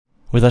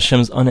With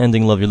Hashem's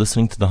unending love, you're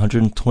listening to the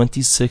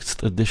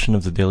 126th edition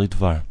of the Daily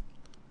Dvar.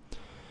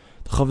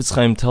 The Chofetz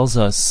Chaim tells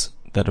us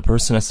that a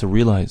person has to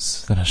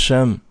realize that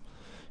Hashem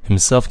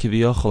himself,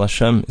 Kiviyachol,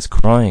 Hashem is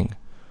crying.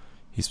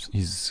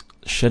 He's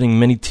shedding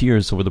many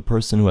tears over the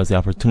person who has the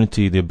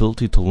opportunity, the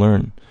ability to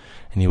learn,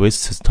 and he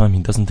wastes his time.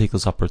 He doesn't take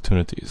those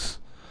opportunities.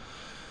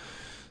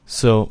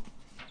 So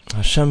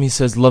Hashem, he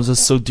says, loves us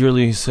so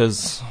dearly. He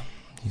says,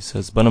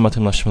 Bana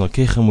matem l'Hashem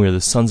Elokechem, we are the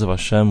sons of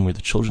Hashem, we are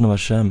the children of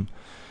Hashem.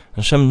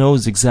 Hashem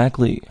knows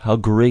exactly how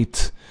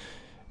great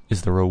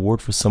is the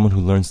reward for someone who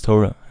learns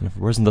Torah. And if a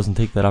person doesn't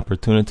take that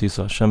opportunity,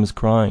 so Hashem is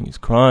crying, he's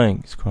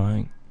crying.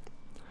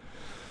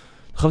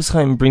 Chofetz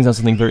Chaim brings down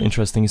something very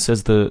interesting. He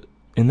says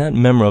in that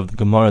memra of the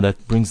Gemara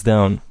that brings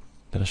down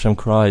that Hashem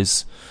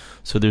cries,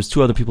 so there's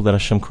two other people that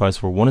Hashem cries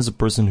for. One is a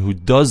person who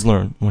does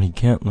learn when he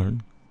can't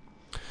learn.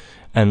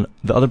 And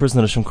the other person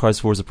that Hashem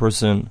cries for is a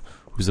person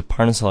who's a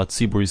parnas al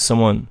tzibur. He's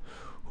someone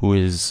who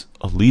is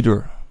a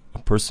leader, a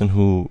person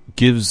who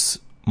gives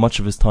much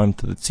of his time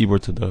to the tzibur,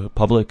 to the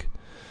public,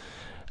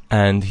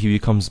 and he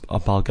becomes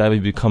a balgai, he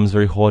becomes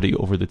very haughty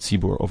over the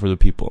tzibur, over the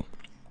people.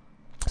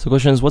 So the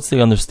question is, what's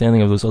the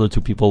understanding of those other two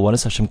people? Why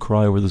does Hashem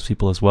cry over those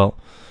people as well?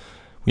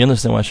 We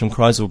understand why Hashem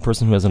cries over a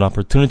person who has an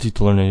opportunity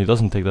to learn and he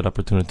doesn't take that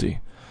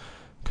opportunity,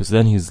 because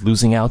then he's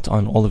losing out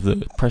on all of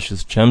the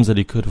precious gems that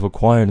he could have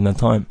acquired in that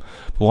time.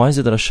 But why is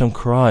it that Hashem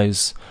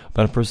cries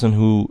about a person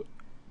who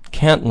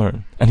can't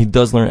learn and he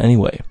does learn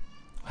anyway?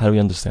 How do we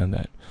understand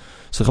that?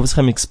 So Chofetz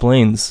Chaim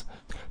explains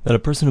that a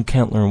person who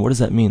can't learn, what does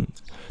that mean?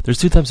 There's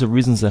two types of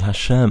reasons that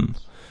Hashem,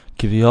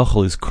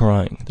 Kiviyachol, is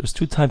crying. There's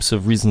two types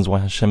of reasons why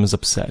Hashem is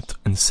upset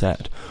and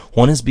sad.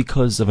 One is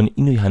because of an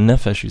inui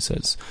hanefesh, he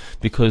says,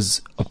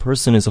 because a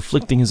person is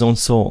afflicting his own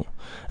soul.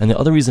 And the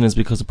other reason is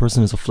because a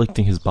person is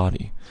afflicting his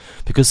body.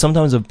 Because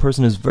sometimes a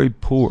person is very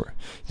poor.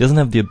 He doesn't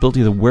have the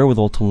ability, the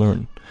wherewithal to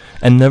learn.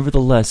 And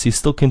nevertheless, he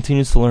still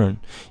continues to learn.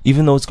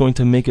 Even though it's going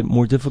to make it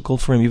more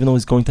difficult for him, even though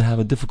he's going to have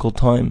a difficult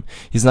time,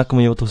 he's not going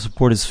to be able to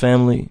support his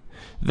family.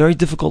 Very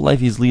difficult life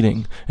he's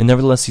leading, and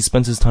nevertheless he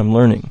spends his time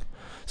learning.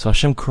 So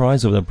Hashem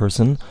cries over that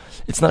person.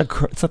 It's not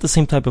the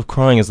same type of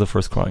crying as the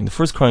first crying. The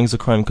first crying is a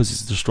crying because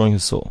he's destroying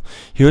his soul.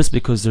 Here it's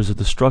because there's a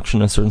destruction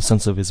in a certain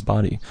sense of his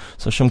body.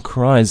 So Hashem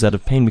cries out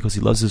of pain because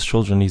he loves his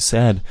children. He's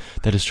sad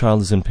that his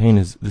child is in pain.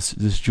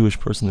 This Jewish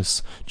person,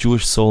 this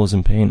Jewish soul is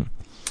in pain.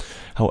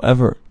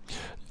 However,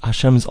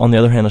 Hashem is, on the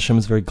other hand, Hashem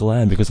is very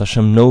glad because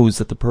Hashem knows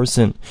that the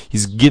person,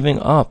 he's giving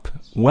up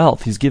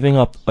wealth, he's giving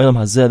up Olam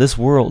Hazeh, this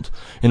world,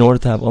 in order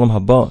to have Olam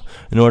Haba,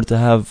 in order to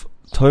have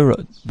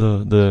Torah,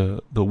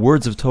 the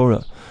words of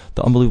Torah,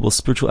 the unbelievable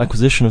spiritual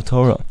acquisition of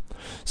Torah.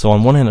 So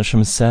on one hand, Hashem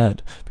is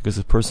sad because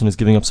the person is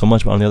giving up so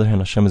much, but on the other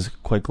hand, Hashem is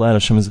quite glad,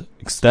 Hashem is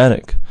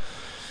ecstatic.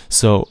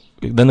 So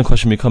then the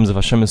question becomes, if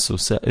Hashem is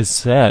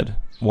sad,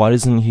 why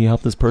doesn't he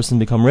help this person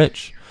become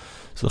rich?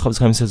 So the Chofetz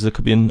Chaim says there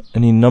could be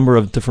any number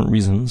of different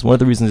reasons. One of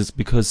the reasons is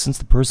because since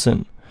the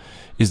person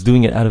is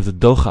doing it out of the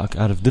dochak,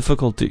 out of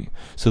difficulty,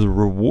 so the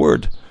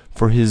reward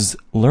for his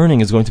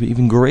learning is going to be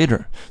even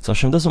greater. So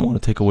Hashem doesn't want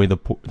to take away the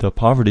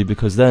poverty,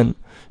 because then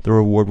the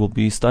reward will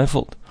be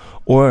stifled.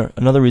 Or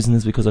another reason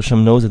is because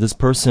Hashem knows that this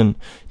person,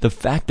 the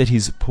fact that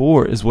he's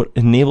poor is what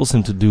enables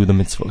him to do the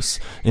mitzvos,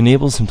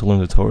 enables him to learn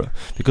the Torah.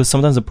 Because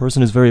sometimes a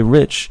person is very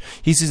rich.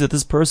 He sees that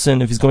this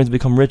person, if he's going to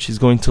become rich, he's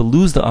going to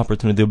lose the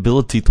opportunity, the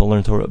ability to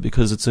learn Torah,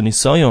 because it's a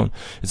nisayon.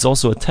 It's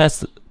also a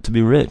test to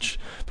be rich.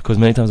 Because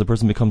many times a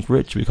person becomes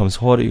rich, becomes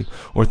haughty,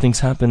 or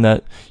things happen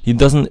that he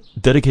doesn't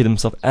dedicate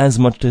himself as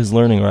much to his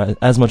learning, or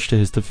as much to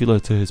his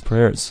tefillah, to his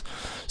prayers.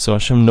 So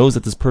Hashem knows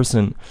that this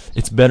person,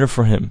 it's better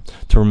for him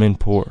to remain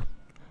poor.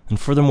 And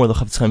furthermore, the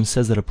Chofetz Chaim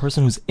says that a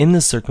person who's in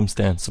this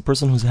circumstance, a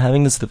person who's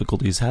having this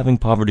difficulty, he's having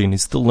poverty, and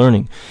he's still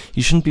learning,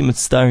 he shouldn't be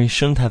mitzvah, he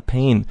shouldn't have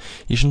pain,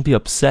 he shouldn't be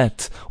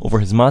upset over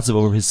his matzav,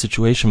 over his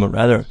situation, but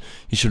rather,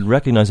 he should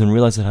recognize and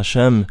realize that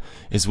Hashem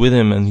is with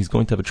him, and he's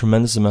going to have a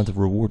tremendous amount of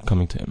reward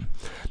coming to him.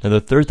 Now,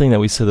 the third thing that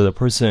we said that a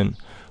person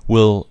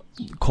will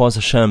cause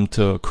Hashem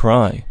to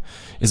cry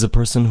is a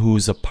person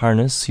who's a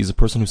parnas, he's a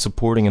person who's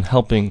supporting and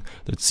helping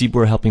the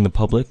tzibur, helping the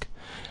public,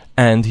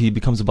 and he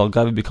becomes a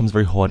balgavi, becomes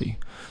very haughty.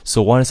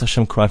 So why does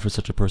Hashem cry for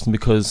such a person?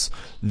 Because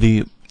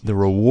the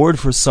reward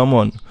for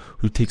someone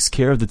who takes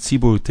care of the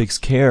tzibur, who takes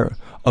care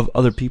of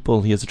other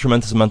people, he has a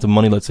tremendous amount of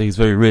money, let's say he's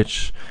very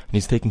rich, and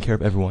he's taking care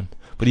of everyone.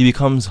 But he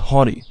becomes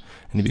haughty,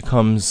 and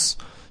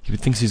he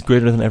thinks he's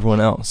greater than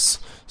everyone else.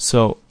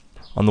 So,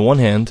 on the one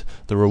hand,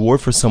 the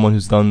reward for someone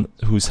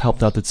who's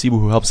helped out the tzibur,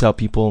 who helps out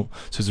people,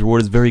 so his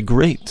reward is very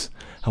great.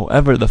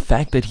 However, the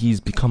fact that he's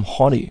become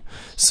haughty,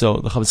 so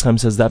the Chofetz Chaim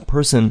says that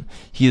person,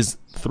 he is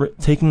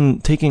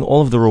taking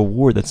all of the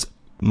reward that's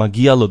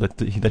magiyalo,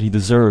 that he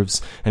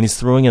deserves, and he's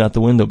throwing it out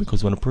the window,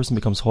 because when a person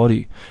becomes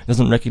haughty, he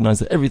doesn't recognize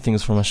that everything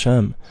is from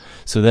Hashem.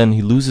 So then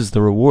he loses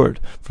the reward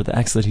for the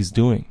acts that he's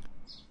doing.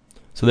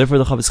 So therefore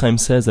the Chofetz Chaim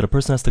says that a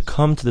person has to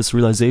come to this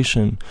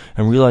realization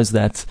and realize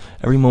that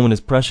every moment is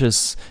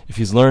precious. If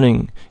he's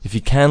learning, if he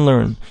can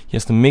learn, he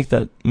has to make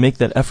that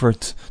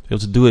effort to be able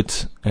to do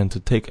it and to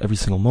take every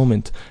single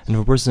moment. And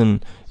if a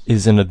person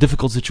is in a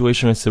difficult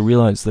situation, has to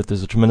realize that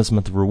there's a tremendous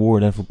amount of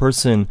reward. And if a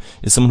person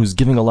is someone who's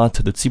giving a lot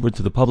to the tzibur,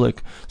 to the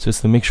public, so he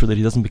has to make sure that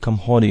he doesn't become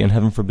haughty and,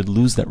 heaven forbid,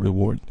 lose that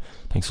reward.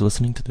 Thanks for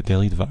listening to the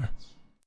Daily Dvar.